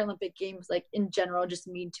the Paralympic Games, like, in general, just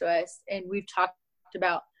mean to us, and we've talked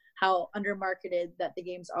about how undermarketed that the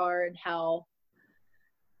games are, and how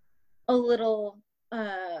a little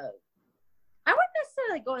I wouldn't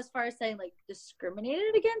necessarily go as far as saying like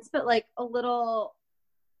discriminated against, but like a little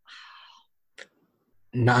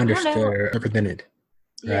not understood or represented.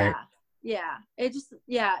 Right? Yeah. It just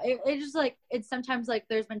like, it's sometimes like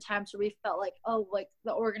there's been times where we felt like, oh, like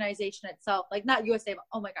the organization itself, like not USA, but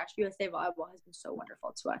oh my gosh, USA Volleyball has been so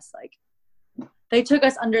wonderful to us. Like, they took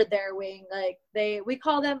us under their wing. Like, we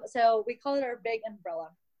call it our big umbrella.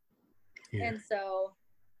 Yeah. And so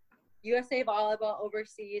USA Volleyball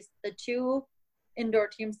oversees the 2 indoor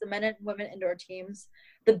teams, the men and women indoor teams,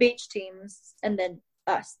 the beach teams, and then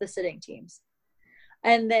us, the sitting teams.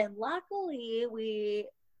 And then luckily we're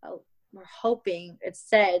hoping, it's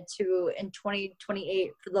said to, in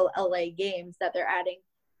 2028 for the LA Games, that they're adding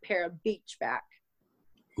para beach back.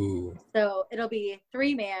 Ooh. So it'll be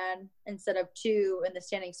 3-man instead of 2 in the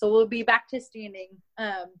standing. So we'll be back to standing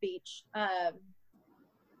beach.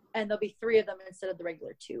 And there'll be 3 of them instead of the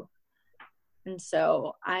regular 2. And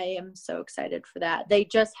so I am so excited for that. They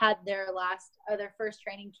just had their first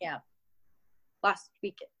training camp last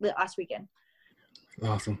weekend.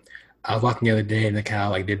 Awesome. I was watching the other day, and the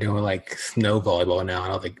cow, like, they're doing like snow volleyball now,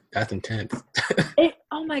 and I was like, that's intense.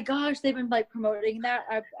 Oh my gosh, they've been like promoting that.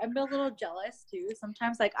 I'm a little jealous too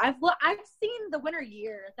sometimes. Like, I've seen the winter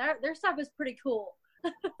year. Their stuff is pretty cool.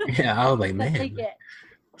 Yeah, I was like, man,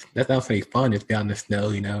 that sounds pretty fun. Just be out in the snow,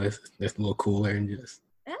 you know, it's a little cooler and just.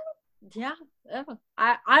 Yeah.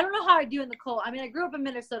 I don't know how I do in the cold. I mean, I grew up in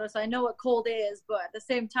Minnesota, so I know what cold is, but at the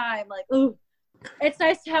same time, like, ooh, it's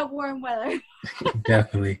nice to have warm weather.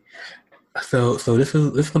 Definitely. So this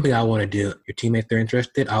is something I want to do. Your teammates are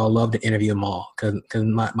interested, I would love to interview them all, because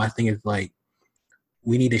my thing is, like,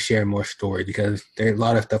 we need to share more stories, because there's a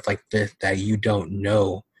lot of stuff like this that you don't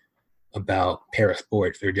know about para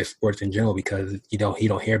sports or just sports in general, because you don't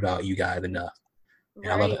hear about you guys enough. And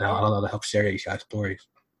right. I love to help share these guys' stories.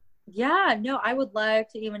 Yeah, no, I would love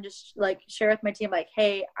to even just like share with my team, like,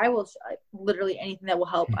 hey, I will literally anything that will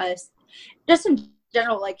help us, just in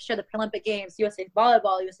general, like share the Paralympic Games, USA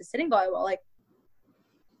volleyball, USA sitting volleyball, like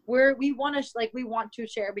we want to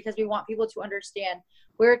share because we want people to understand.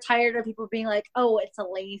 We're tired of people being like, oh, it's a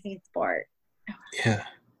lazy sport. Yeah.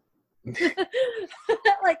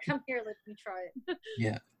 Like, come here, let me try it.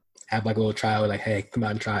 Yeah. Have like a little trial, like, hey, come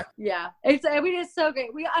out and try it. Yeah. It's so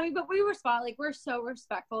great. But we respond, like, we're so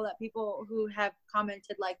respectful that people who have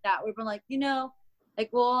commented like that, we've been like, like,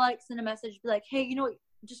 we'll like send a message, be like, hey,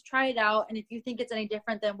 just try it out. And if you think it's any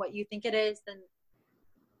different than what you think it is, then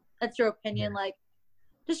that's your opinion. Like,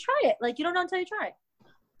 just try it. Like, you don't know until you try.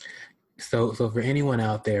 So for anyone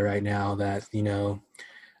out there right now that's,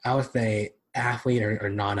 I would say athlete or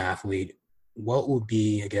non-athlete, what would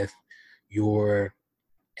be, I guess, your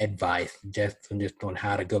advice just on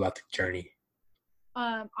how to go about the journey?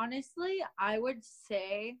 Honestly, I would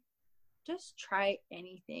say just try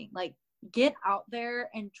anything. Like, get out there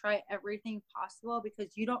and try everything possible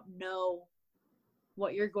because you don't know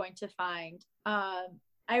what you're going to find.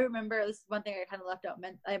 I remember, this is one thing I kind of left out,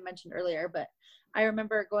 I mentioned earlier, but I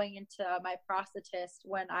remember going into my prosthetist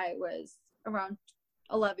when I was around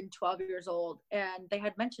 11, 12 years old, and they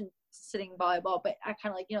had mentioned sitting volleyball, but I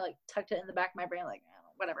kind of like tucked it in the back of my brain, like,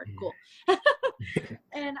 whatever, cool.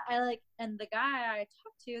 And and the guy I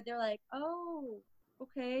talked to, they're like, oh,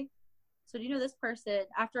 okay. So do you know this person?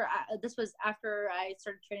 This was after I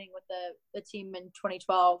started training with the team in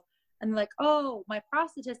 2012, and they're like, oh, my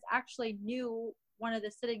prosthetist actually knew one of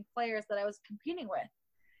the sitting players that I was competing with.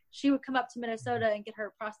 She would come up to Minnesota and get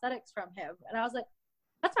her prosthetics from him, and I was like,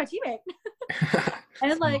 that's my teammate.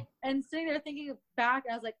 and sitting there thinking back,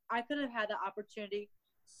 I was like, I could have had that opportunity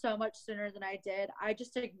so much sooner than I did. I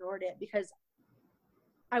just ignored it because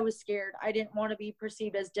I was scared. I didn't want to be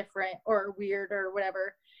perceived as different or weird or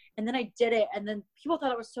whatever. And then I did it, and then people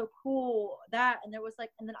thought it was so cool and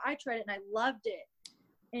then I tried it and I loved it.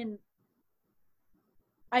 And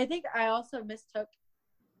I think I also mistook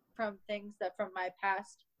from things that from my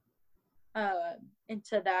past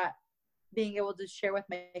into that being able to share with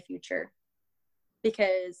my future,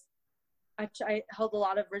 because I held a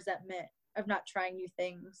lot of resentment of not trying new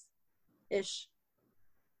things ish.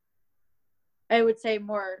 I would say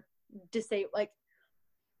more disabled.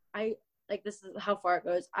 This is how far it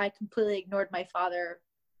goes. I completely ignored my father,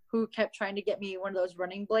 who kept trying to get me one of those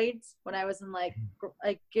running blades when I was in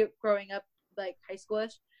growing up, like high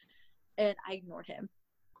schoolish, and I ignored him.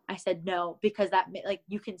 I said no, because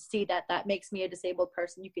you can see that makes me a disabled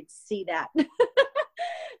person. You could see that. And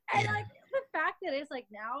the fact that it's like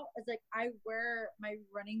now it's like I wear my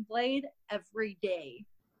running blade every day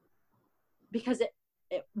because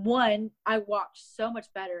one, I walk so much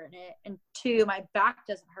better in it, and two, my back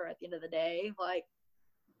doesn't hurt at the end of the day. Like,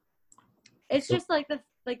 it's just like the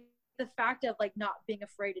fact of like not being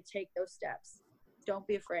afraid to take those steps. Don't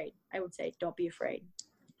be afraid. I would say don't be afraid.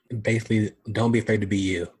 Basically, don't be afraid to be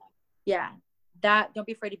you. Yeah, don't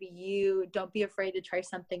be afraid to be you. Don't be afraid to try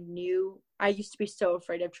something new. I used to be so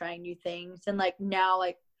afraid of trying new things, and like now,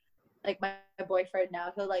 like my boyfriend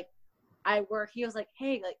now, he was like,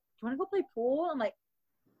 hey, like, do you want to go play pool? I'm like,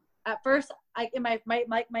 at first, in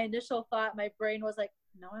my initial thought, my brain was like,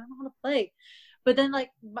 no, I don't know how to play. But then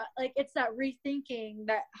it's that rethinking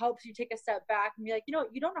that helps you take a step back and be like, you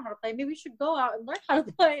don't know how to play. Maybe you should go out and learn how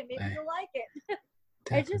to play. Maybe you'll like it.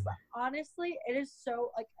 I just, honestly, it is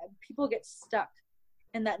so, like, people get stuck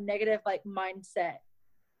in that negative, like, mindset.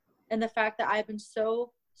 And the fact that I've been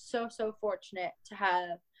so fortunate to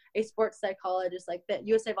have a sports psychologist, like that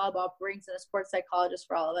USA Volleyball brings in a sports psychologist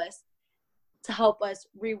for all of us to help us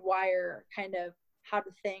rewire kind of how to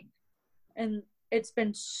think. And it's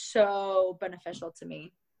been so beneficial to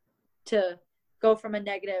me to go from a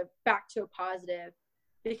negative back to a positive,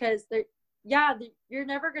 because you're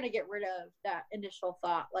never going to get rid of that initial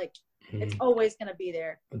thought. Like, it's always going to be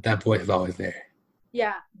there. That voice is always there.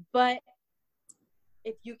 Yeah. But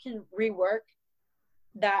if you can rework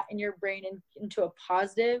that in your brain into a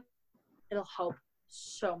positive, it'll help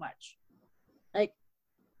so much. Like,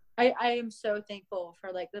 I am so thankful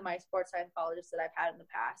for like my sports psychologists that I've had in the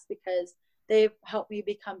past, because they've helped me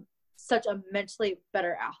become such a mentally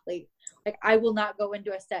better athlete. Like, I will not go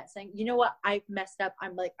into a set saying, you know what, I messed up.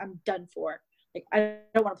 I'm done for. Like, I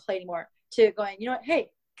don't want to play anymore. To going, you know what,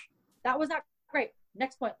 hey, that was not great.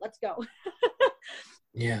 Next point, let's go.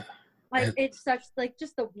 Yeah. Like, it's such like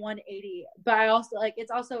just the 180. But I also like,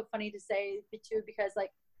 it's also funny to say too, because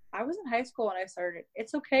like I was in high school when I started.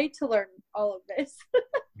 It's okay to learn all of this.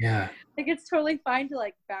 Yeah. Like, it's totally fine to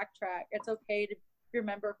like backtrack. It's okay to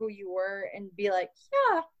remember who you were and be like,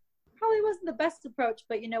 yeah, probably wasn't the best approach,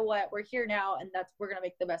 but you know what? We're here now, and we're going to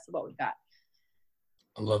make the best of what we got.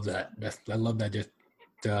 I love that. I love that. Just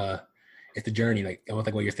it's the journey, like almost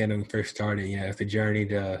like what you're saying when you first started. You know, it's the journey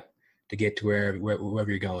to get to wherever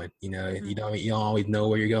you're going. You know, you don't always know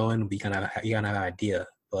where you're going, but you kind of have an idea.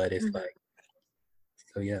 But it's like,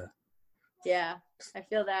 so yeah. Yeah, I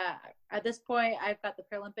feel that. At this point, I've got the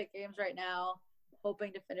Paralympic Games right now,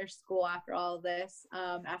 hoping to finish school after all of this.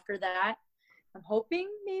 After that, I'm hoping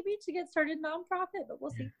maybe to get started nonprofit, but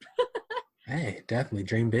we'll see. Hey, definitely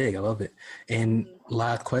dream big. I love it. And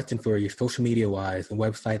last question for you, social media wise, the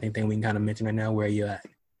website, anything we can kind of mention right now, where are you at?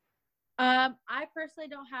 I personally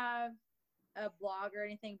don't have a blog or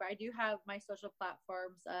anything, but I do have my social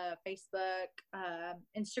platforms, Facebook,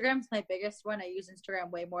 Instagram's my biggest one. I use Instagram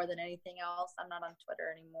way more than anything else. I'm not on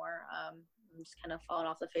Twitter anymore. I'm just kind of falling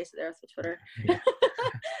off the face of the earth with Twitter.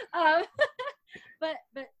 But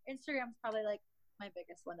Instagram's probably like my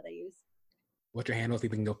biggest one that I use. What's your handle so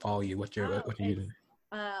people can go follow you? What you're using?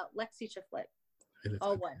 Lexi Shifflett.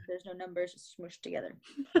 All one. There's no numbers, just smooshed together.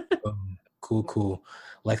 Cool.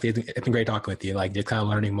 Lexi, it's been great talking with you. Like just kind of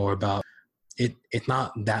learning more about it. It's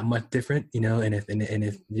not that much different, you know, and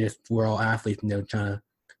it's just we're all athletes, you know, trying to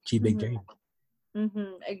achieve big dreams.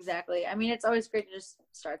 Exactly. I mean, it's always great to just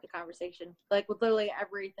start the conversation. Like with literally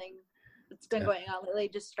everything that's been going on lately,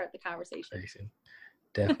 just start the conversation.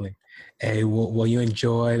 Definitely. Hey, will you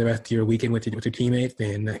enjoy the rest of your weekend with your teammates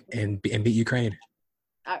and beat Ukraine?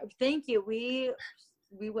 Thank you. We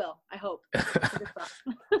will. I hope.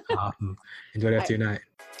 Awesome. Enjoy the rest of your night.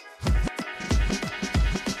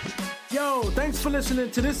 Yo, thanks for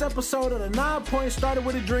listening to this episode of the 9 Point Started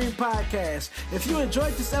With a Dream podcast. If you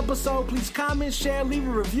enjoyed this episode, please comment, share, leave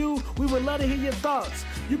a review. We would love to hear your thoughts.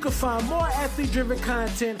 You can find more athlete-driven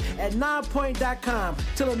content at 9point.com.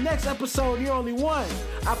 Till the next episode, you're only one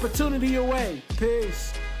opportunity away.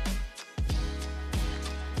 Peace.